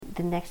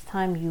the next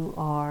time you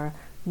are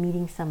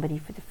meeting somebody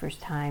for the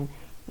first time,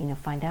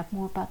 find out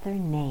more about their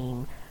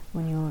name.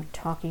 When you're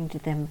talking to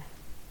them,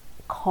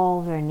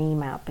 call their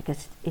name out,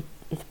 because it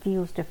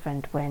feels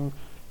different when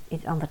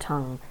it's on the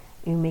tongue.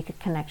 You make a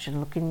connection.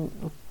 Look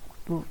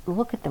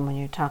at them when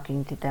you're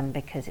talking to them,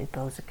 because it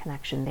builds a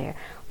connection there.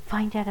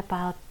 Find out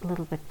a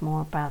little bit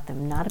more about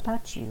them, not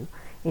about you.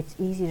 It's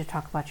easy to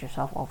talk about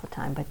yourself all the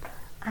time, but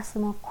ask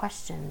them more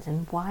questions.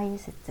 And why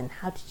is it? And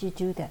how did you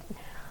do that?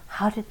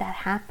 How did that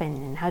happen?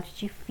 And how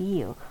did you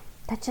feel?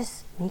 That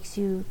just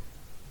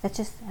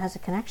has a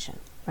connection,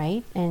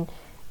 right? And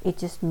it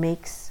just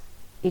makes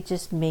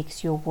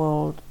your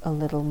world a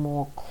little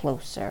more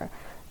closer.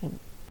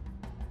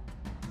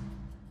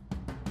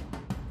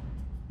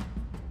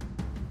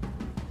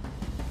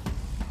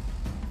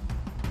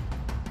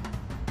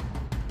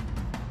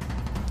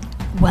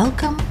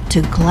 Welcome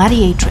to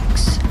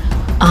Gladiatrix.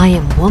 I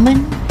am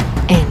woman,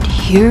 and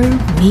hear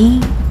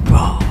me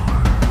roar.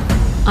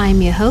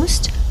 I'm your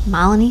host,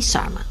 Malini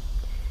Sarma.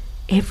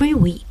 Every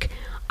week,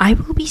 I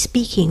will be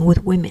speaking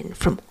with women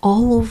from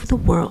all over the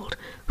world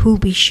who will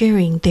be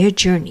sharing their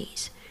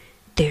journeys,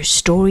 their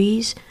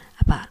stories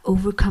about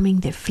overcoming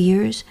their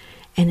fears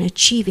and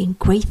achieving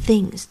great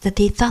things that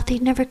they thought they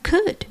never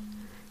could.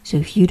 So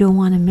if you don't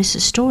want to miss a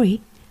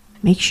story,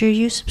 make sure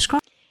you subscribe.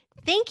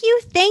 Thank you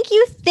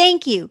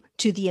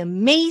to the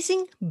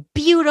amazing,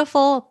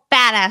 beautiful,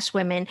 badass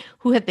women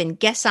who have been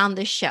guests on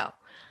this show.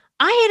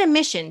 I had a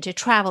mission to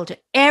travel to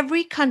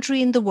every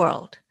country in the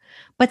world.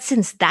 But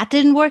since that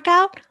didn't work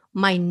out,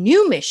 my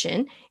new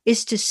mission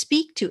is to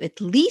speak to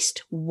at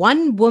least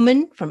one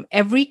woman from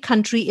every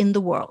country in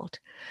the world.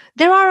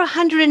 There are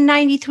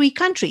 193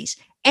 countries,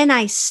 and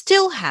I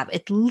still have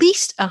at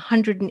least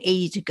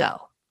 180 to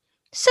go.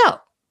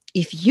 So,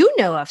 if you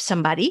know of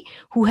somebody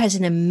who has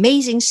an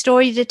amazing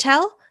story to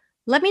tell,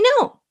 let me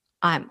know.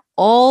 I'm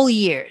all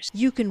ears.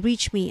 You can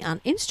reach me on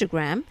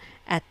Instagram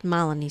at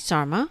Malini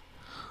Sarma,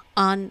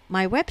 on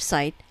my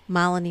website,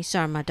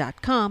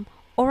 malinisarma.com,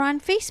 or on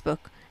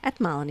Facebook at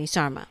Malini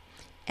Sarma,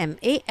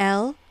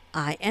 MALINISARMA.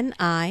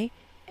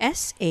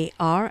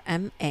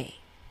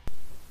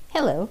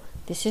 Hello,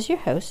 this is your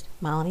host,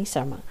 Malini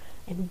Sarma,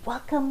 and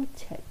welcome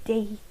to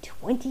day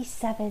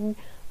 27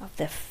 of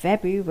the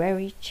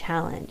February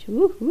challenge.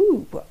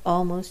 Woohoo! We're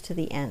almost to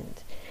the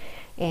end.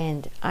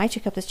 And I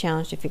took up this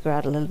challenge to figure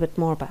out a little bit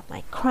more about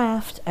my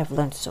craft. I've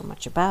learned so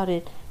much about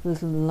it,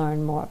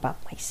 learn more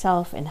about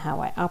myself and how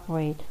I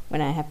operate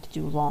when I have to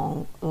do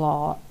a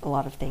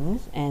lot of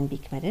things and be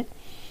committed.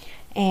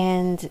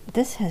 And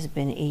this has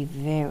been a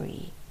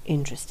very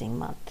interesting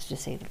month, to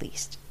say the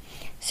least.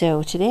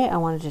 So today I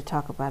wanted to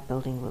talk about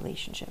building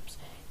relationships.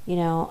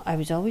 I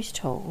was always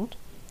told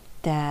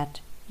that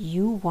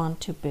you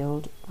want to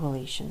build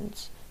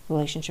relationships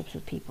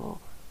with people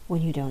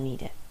when you don't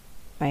need it,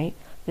 right?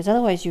 Because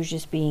otherwise you're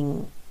just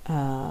being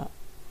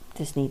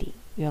this needy.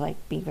 You're like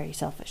being very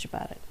selfish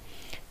about it.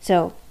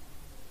 So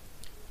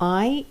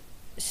I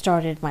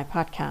started my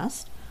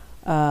podcast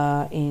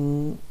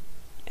in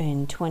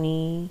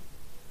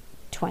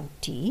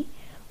 2020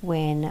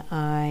 when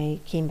I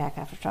came back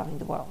after traveling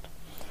the world.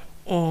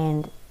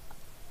 And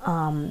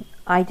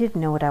I didn't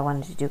know what I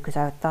wanted to do, because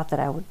I thought that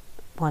I would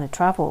want to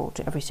travel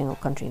to every single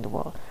country in the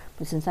world.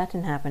 But since that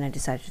didn't happen, I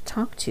decided to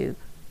talk to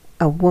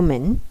a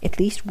woman, at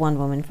least one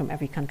woman from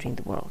every country in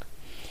the world.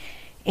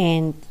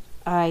 And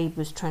I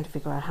was trying to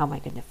figure out, how am I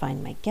going to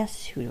find my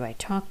guests? Who do I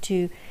talk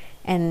to?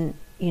 And,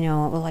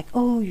 we're like,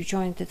 oh, you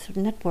joined this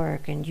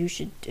network and you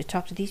should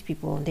talk to these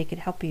people and they could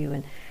help you.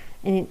 And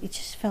it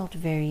just felt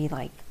very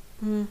like,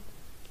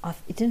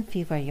 it didn't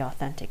feel very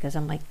authentic, because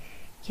I'm like,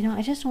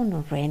 I just don't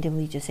want to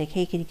randomly just say,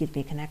 hey, can you give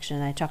me a connection?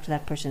 And I talk to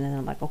that person and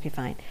I'm like, okay,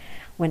 fine.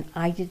 When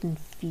I didn't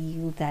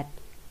feel that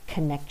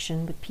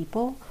connection with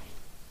people,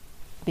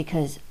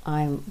 because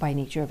I'm by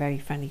nature a very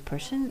friendly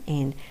person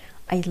and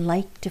I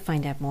like to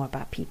find out more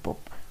about people.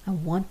 I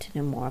want to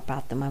know more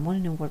about them. I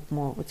want to know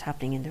what's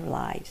happening in their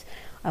lives.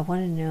 I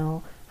want to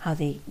know how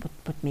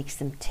what makes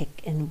them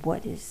tick, and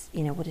what is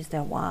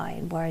their why,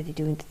 and why are they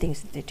doing the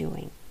things that they're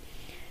doing.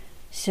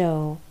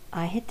 So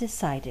I had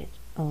decided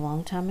a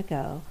long time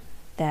ago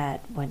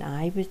that when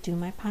I was doing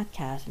my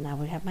podcast and I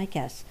would have my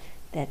guests,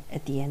 that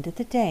at the end of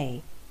the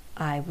day,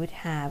 I would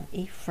have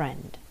a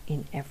friend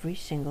in every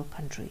single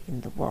country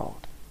in the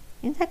world.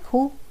 Isn't that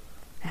cool?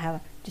 I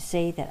have to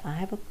say that I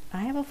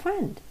have a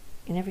friend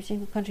in every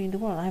single country in the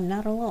world. I'm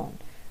not alone.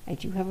 I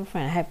do have a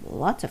friend. I have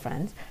lots of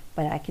friends,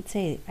 but I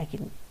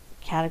can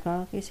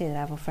categorically say that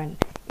I have a friend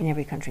in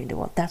every country in the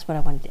world. That's what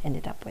I wanted to end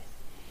it up with.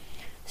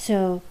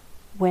 So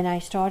when I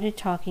started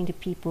talking to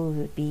people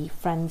who would be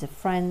friends of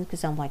friends,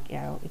 because I'm like,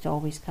 it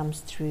always comes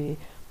through,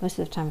 most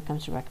of the time it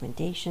comes through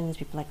recommendations.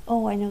 People are like,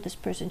 oh, I know this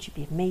person, should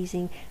be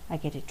amazing. I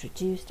get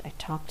introduced, I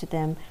talk to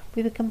them,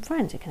 we become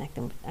friends. I connect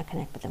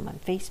with them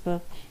on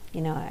Facebook,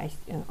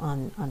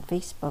 on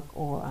Facebook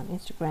or on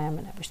Instagram,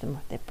 and I wish them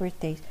their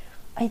birthdays.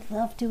 I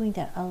love doing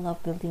that. I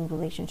love building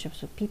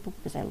relationships with people,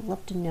 because I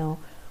love to know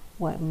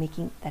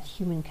making that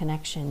human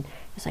connection.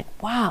 It's like,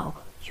 wow,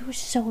 you are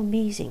so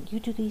amazing. You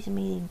do these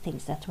amazing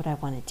things. That's what I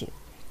want to do.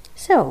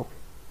 So,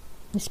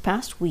 this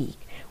past week,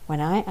 when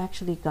I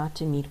actually got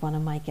to meet one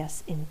of my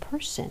guests in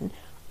person,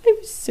 I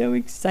was so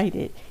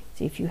excited.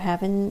 So if you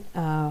haven't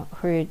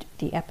heard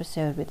the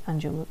episode with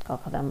Anju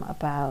Mutkalkadam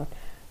about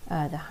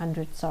the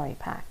 100 Sari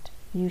Pact,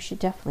 you should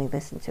definitely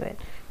listen to it.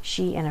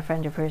 She and a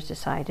friend of hers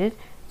decided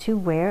to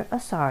wear a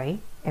sari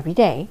every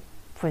day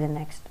for the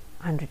next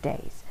 100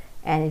 days.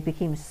 And it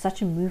became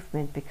such a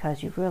movement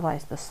because you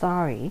realize the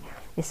sari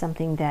is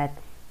something that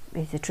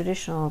is a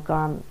traditional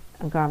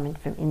garment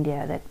from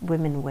India that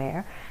women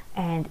wear,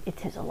 and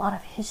it has a lot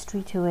of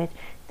history to it.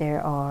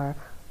 There are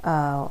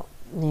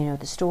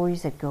the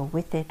stories that go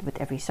with it. With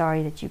every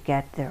sari that you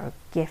get, there are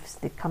gifts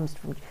that comes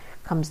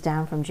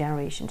down from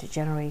generation to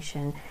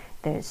generation.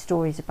 There's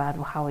stories about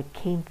how it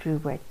came through,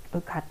 where it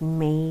got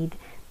made,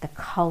 the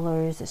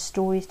colors, the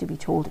stories to be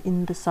told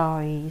in the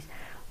saris.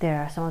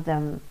 There are some of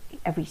them,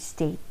 every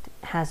state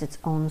has its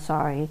own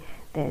sari.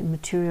 The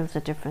materials are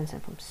different,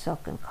 and from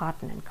silk and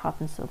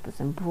cotton silk, there's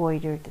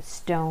embroidered, there's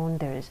stone,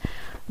 there's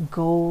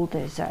gold,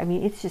 it's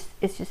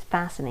just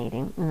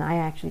fascinating. And I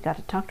actually got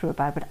to talk to her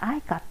about it, but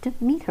I got to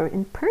meet her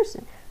in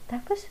person.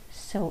 That was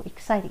so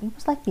exciting. It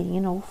was like meeting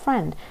an old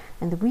friend.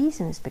 And the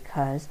reason is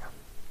because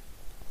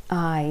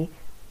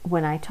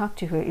when I talked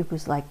to her, it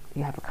was like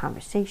you have a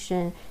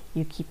conversation,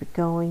 you keep it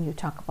going, you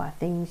talk about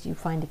things, you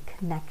find a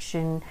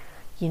connection,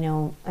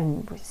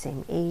 and we're the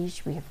same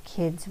age, we have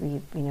kids,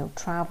 we've,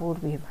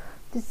 traveled, we have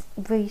this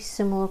very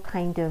similar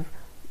kind of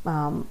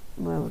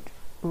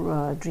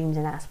dreams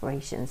and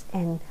aspirations.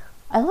 And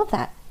I love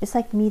that. It's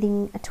like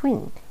meeting a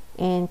twin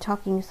and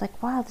talking. It's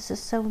like, wow, this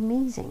is so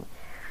amazing.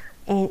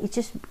 And it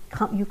just,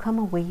 you come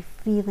away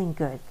feeling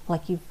good,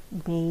 like you've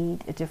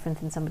made a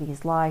difference in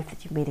somebody's life,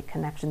 that you've made a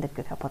connection that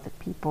could help other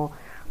people.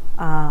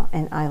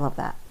 And I love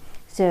that.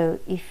 So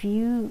if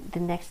the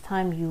next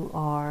time you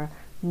are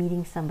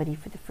meeting somebody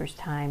for the first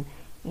time,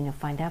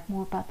 find out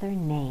more about their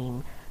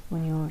name.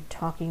 When you're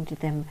talking to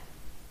them,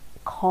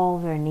 call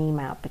their name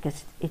out,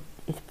 because it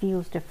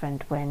feels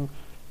different when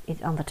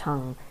it's on the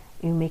tongue.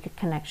 You make a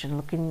connection.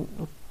 Look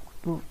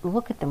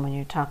at them when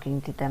you're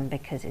talking to them,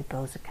 because it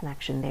builds a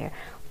connection there.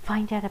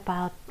 Find out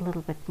a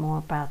little bit more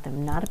about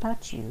them, not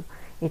about you.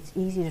 It's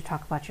easy to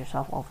talk about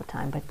yourself all the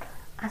time, but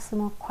ask them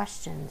more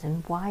questions.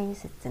 And why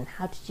is it? And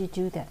how did you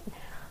do that?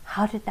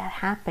 How did that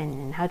happen?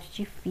 And how did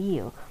you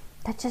feel?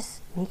 That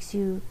just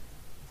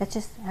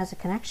has a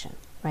connection,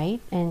 right?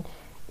 And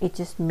it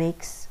just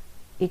makes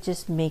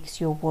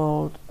your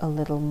world a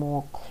little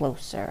more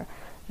closer.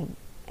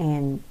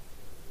 And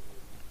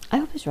I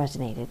hope it's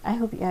resonated. I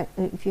hope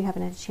if you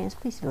haven't had a chance,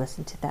 please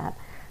listen to that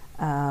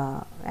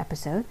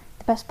episode.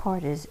 The best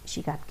part is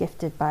she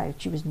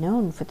was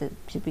known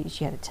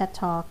she had a TED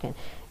Talk, and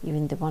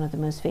even one of the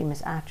most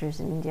famous actors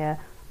in India,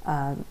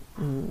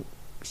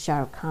 Shah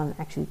Rukh Khan,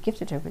 actually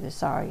gifted her with a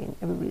sari, and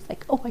everybody's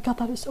like, oh my God,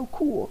 that is so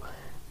cool.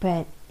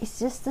 But it's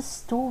just the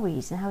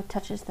stories and how it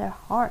touches their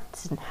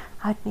hearts and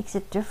how it makes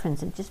a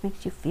difference, and it just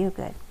makes you feel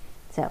good.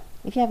 So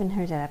if you haven't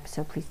heard that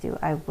episode, please do.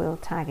 I will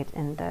tag it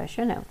in the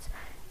show notes.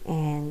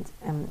 And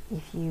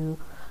if you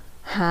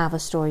have a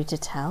story to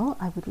tell,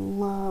 I would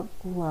love,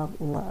 love,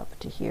 love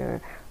to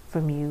hear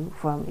from you.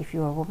 If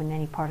you're a woman in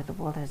any part of the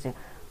world has a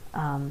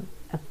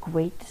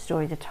great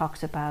story that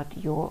talks about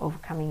your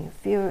overcoming your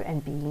fear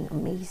and being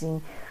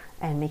amazing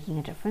and making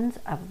a difference,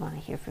 I would want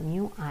to hear from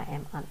you. I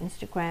am on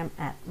Instagram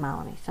at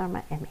Malini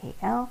Sarma, MALINI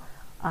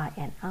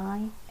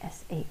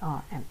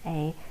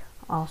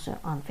also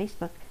on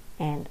Facebook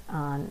and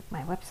on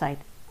my website.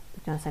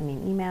 You can send me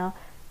an email,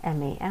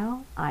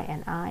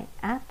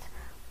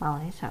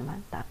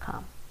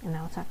 malini@malinisarma.com. And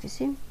I will talk to you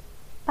soon.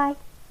 Bye.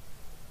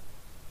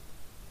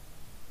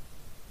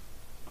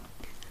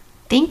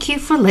 Thank you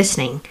for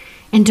listening,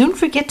 and don't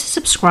forget to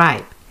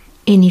subscribe.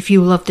 And if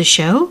you love the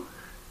show,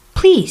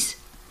 please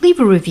leave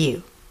a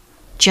review.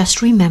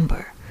 Just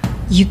remember,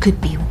 you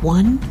could be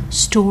one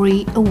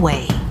story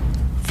away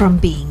from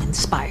being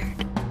inspired.